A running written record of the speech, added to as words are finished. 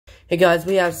Hey guys,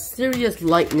 we have serious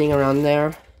lightning around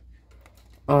there.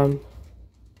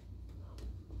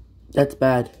 That's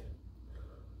bad.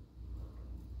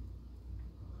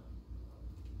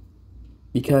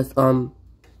 Because,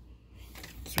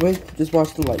 just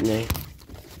watch the lightning.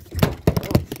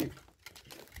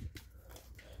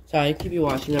 Sorry, keep you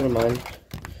watching, never mind.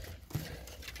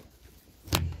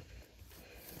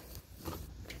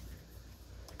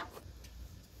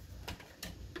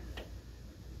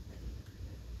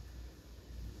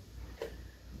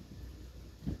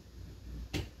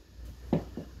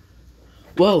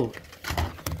 Whoa!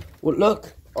 Well,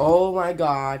 look! Oh my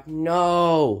god,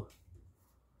 no!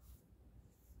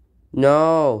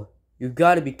 No! You've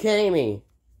got to be kidding me!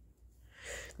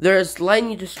 There's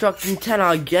lightning destruction 10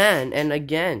 again and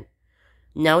again.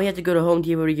 Now we have to go to Home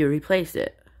Depot to replace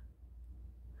it.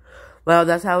 Well,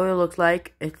 that's how it looks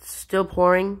like. It's still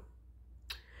pouring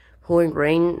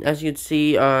rain. As you can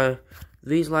see,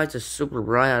 these lights are super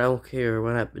bright. I don't care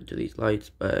what happened to these lights,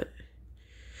 but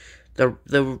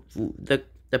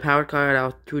the power cut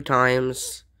out 2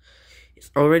 times.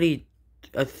 It's already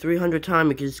a 300 time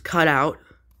because it's cut out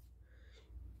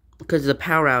because of the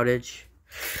power outage.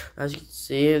 As you can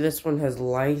see, this one has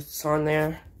lights on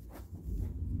there.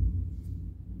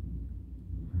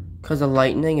 Because of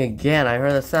lightning again, I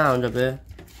heard the sound of it.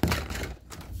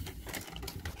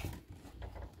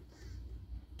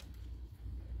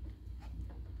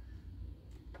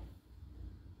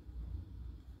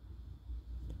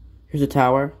 Here's a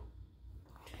tower.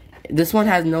 This one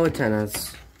has no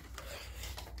antennas.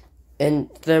 And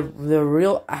the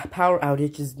real power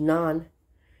outage is none.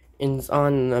 And it's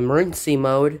on emergency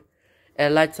mode.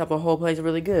 And it lights up a whole place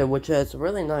really good, which is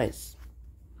really nice.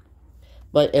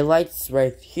 But it lights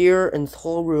right here in this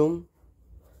whole room.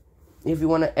 If you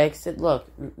want to exit,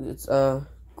 look, it's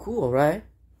cool, right?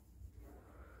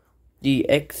 The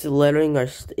exit lettering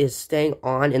is staying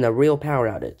on in a real power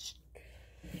outage.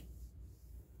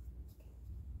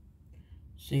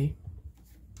 See?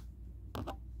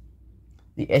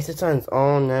 The exit sign is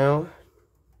on now.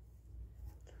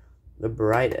 The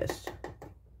brightest.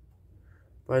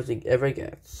 Brightest it ever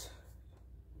gets.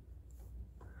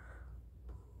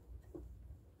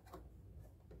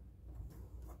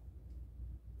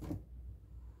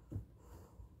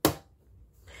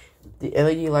 The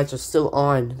LED lights are still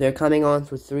on. They're coming on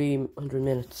for 300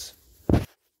 minutes.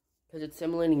 Because it's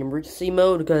simulating emergency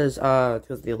mode because of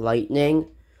the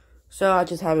lightning. So I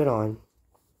just have it on.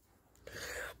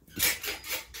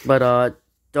 But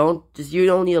you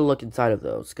don't need to look inside of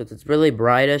those because it's really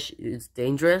brightish. It's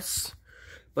dangerous.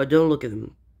 But don't look at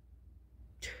them.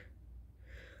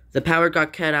 The power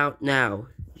got cut out now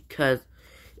because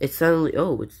it's suddenly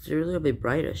it's really a bit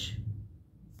brightish.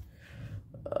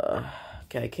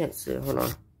 Okay, I can't see. Hold on.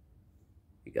 Here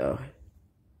we go.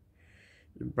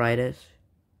 The brightest.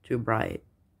 Too bright.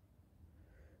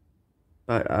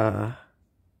 But,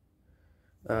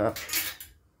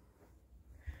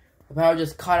 the power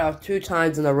just cut off 2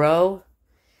 times in a row.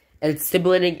 And it's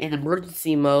simulating in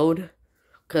emergency mode.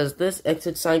 Because this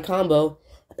exit sign combo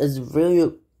is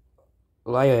really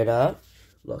lighted up.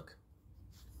 Look.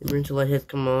 Emergency light has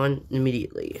come on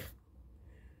immediately.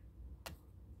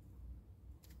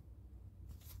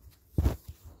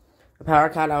 The power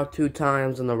cut out 2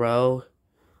 times in a row.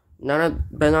 But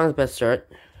not the best start.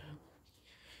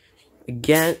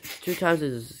 Again, 2 times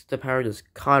is the power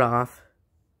just cut off.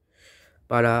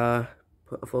 But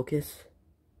focus.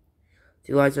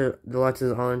 The lights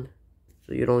is on,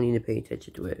 so you don't need to pay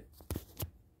attention to it.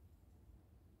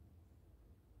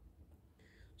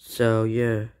 So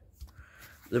yeah,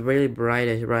 the really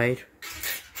brightest, right?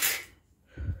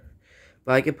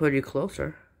 But I can put you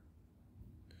closer.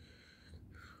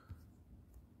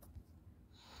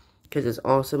 Because it's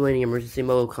all simulating emergency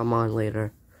mode will come on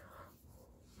later.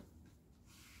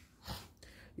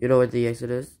 You know what the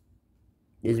exit is?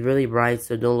 It's really bright,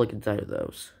 so don't look inside of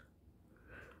those.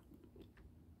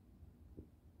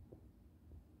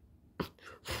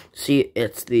 See,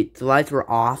 it's the lights were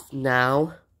off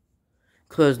now.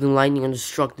 Because the lightning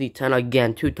struck the antenna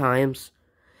again 2 times.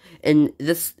 And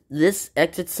this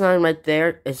exit sign right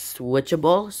there is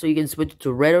switchable, so you can switch it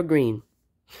to red or green.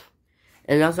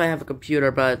 And also I have a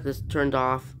computer, but this turned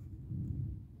off.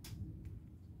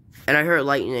 And I heard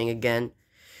lightning again.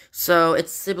 So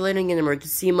it's simulating in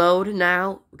emergency mode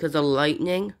now because of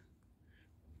lightning.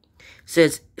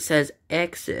 It says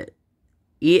exit.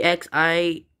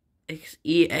 EXIT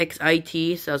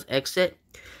says exit.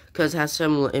 Because it has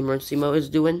some emergency mode is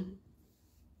doing.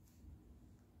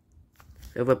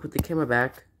 If I put the camera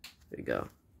back, there you go.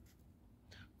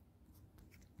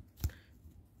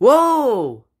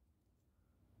 Whoa!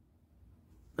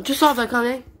 I just saw that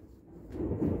coming.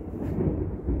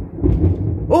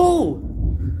 Oh!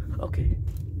 Okay.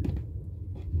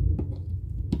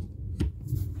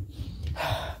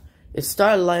 It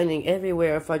started lightning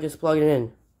everywhere if I just plug it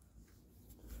in.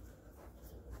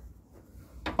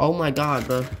 Oh my god,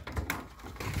 bro.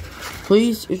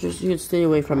 Please, you stay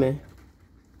away from it.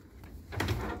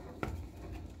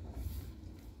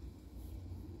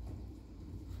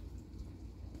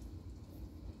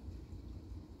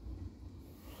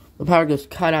 The power goes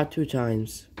cut out 2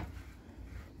 times.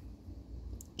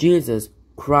 Jesus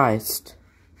Christ.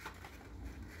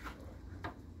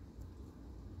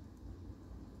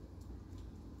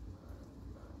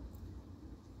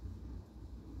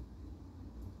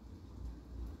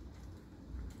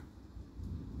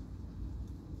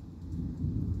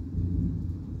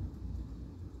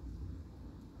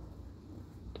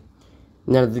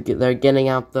 Now they're getting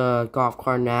out the golf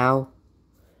cart now.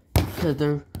 Because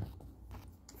there's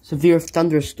severe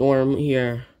thunderstorm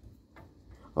here.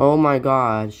 Oh my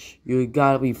gosh. You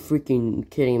gotta be freaking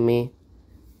kidding me.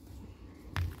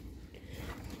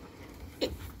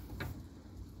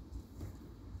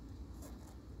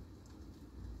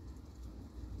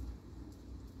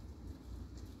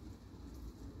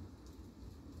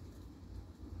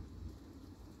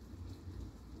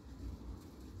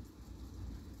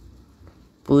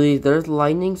 Please, there's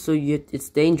lightning, so it's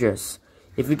dangerous.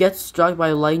 If you get struck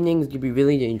by lightning, it could be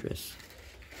really dangerous.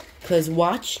 Because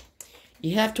watch,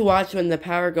 you have to watch when the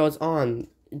power goes on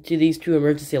to these 2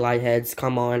 emergency light heads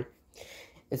come on.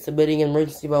 It's submitting an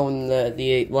emergency mode when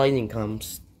the lightning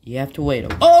comes. You have to wait.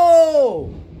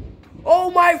 Oh!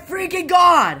 Oh my freaking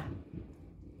god!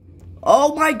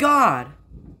 Oh my god!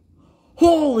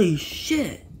 Holy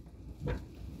shit!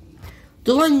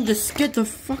 The lightning just scared the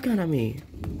fuck out of me.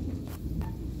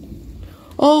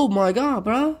 Oh my god,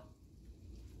 bro.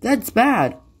 That's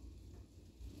bad.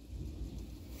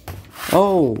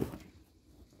 Oh.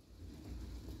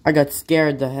 I got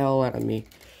scared the hell out of me.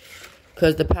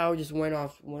 Because the power just went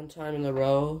off 1 time in a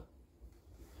row.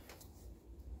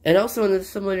 And also in the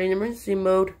simulating emergency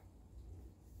mode.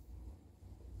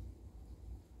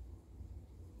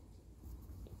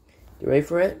 You ready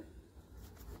for it?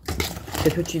 They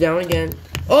put you down again.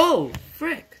 Oh,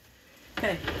 frick.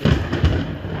 Okay.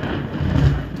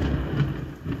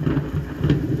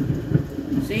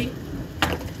 See?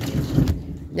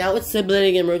 Now it's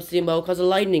simulating emergency mode because of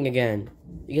lightning again.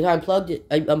 Because I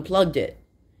unplugged it.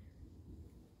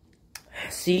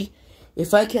 See?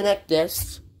 If I connect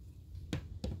this,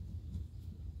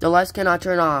 the lights cannot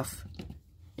turn off.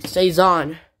 It stays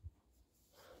on.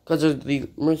 Because the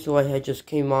emergency light head just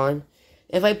came on.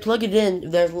 If I plug it in,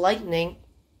 if there's lightning,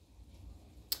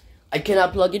 I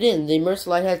cannot plug it in. The emergency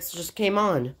light head just came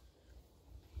on.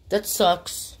 That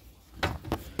sucks.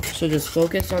 So just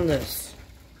focus on this.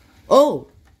 Oh!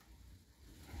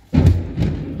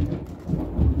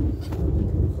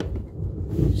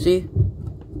 See?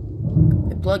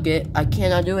 I plug it, I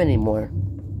cannot do it anymore.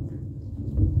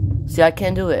 See, I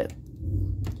can't do it.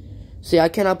 See, I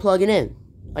cannot plug it in.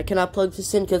 I cannot plug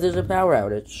this in because there's a power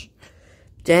outage.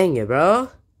 Dang it, bro.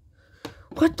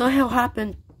 What the hell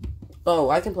happened? Oh,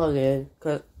 I can plug it in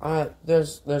because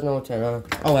there's no antenna.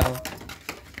 Oh well.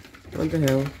 What the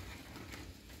hell?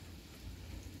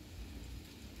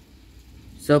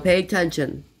 So pay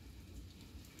attention.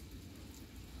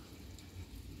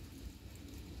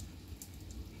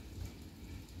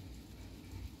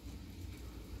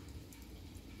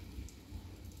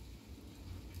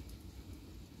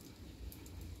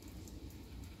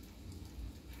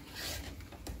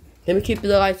 Let me keep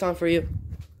the lights on for you.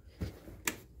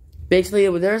 Basically,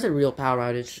 when there's a real power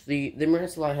outage, the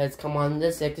emergency light heads come on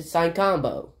this Exit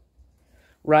combo.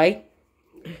 Right?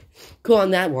 Cool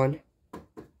on that one.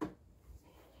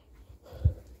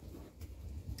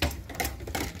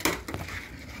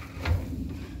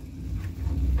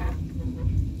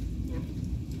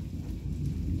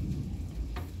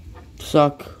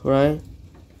 Suck, right?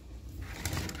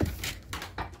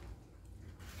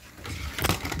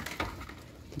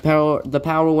 The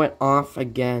power went off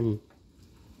again.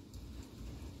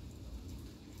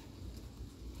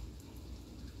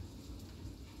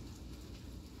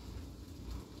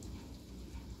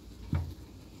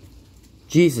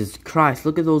 Jesus Christ,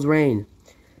 look at those rain.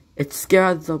 It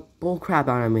scared the bullcrap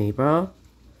out of me, bro.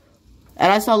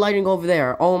 And I saw lightning over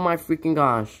there. Oh my freaking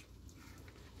gosh.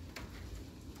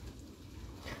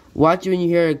 Watch when you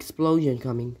hear an explosion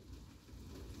coming.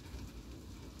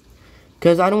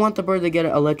 Because I don't want the bird to get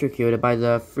electrocuted by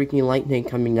the freaking lightning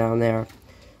coming down there.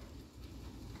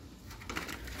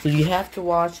 So you have to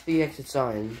watch the exit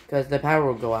sign, because the power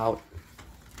will go out.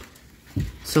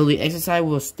 So the exit sign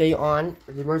will stay on,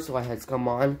 the emergency light heads come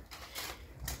on.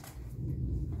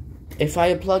 if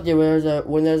I unplugged it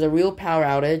when there's a real power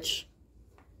outage,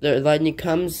 the lightning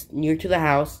comes near to the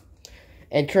house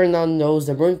and turn on those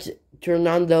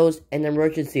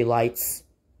emergency lights,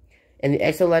 and the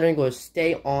exit lighting will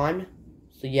stay on.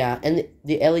 So yeah, and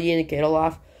the LED indicator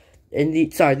off, and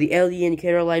the LED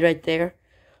indicator light right there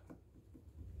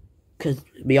could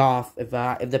be off if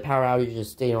the power outage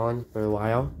just stay on for a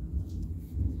while.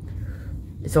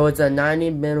 So it's a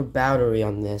 90-minute battery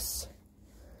on this,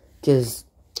 because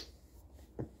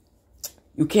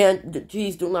you can't.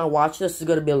 Please do not watch this. It's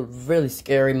gonna be really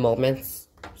scary moments.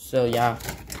 So yeah,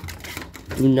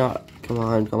 do not. Come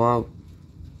on.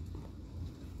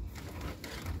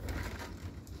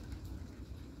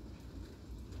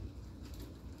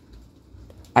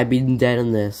 I've been dead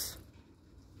in this.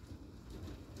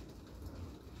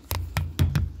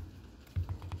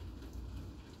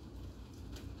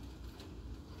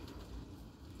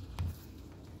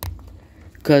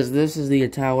 Because this is the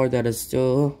tower that is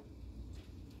still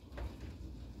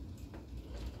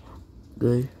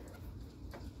good.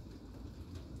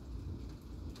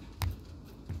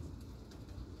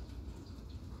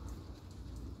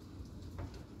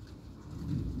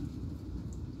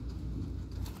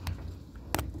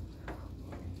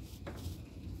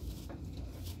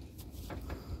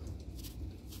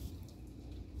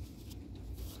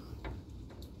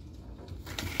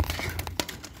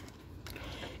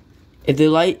 If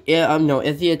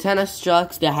if the antenna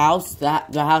strikes the house, the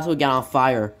house will get on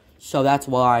fire. So that's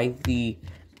why the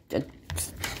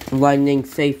lightning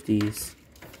safeties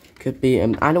could be. I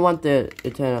don't want the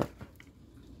antenna.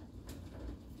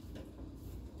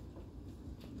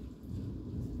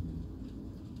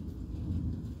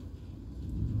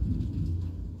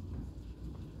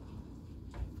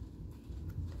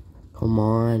 Come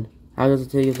on, how does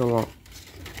it take you so long?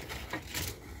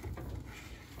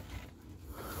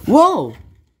 Whoa!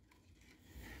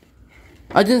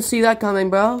 I didn't see that coming,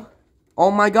 bro.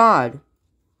 Oh my god.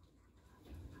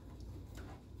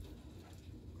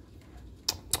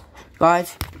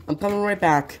 Guys, I'm coming right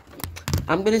back.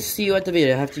 I'm gonna see you at the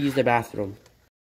video. I have to use the bathroom.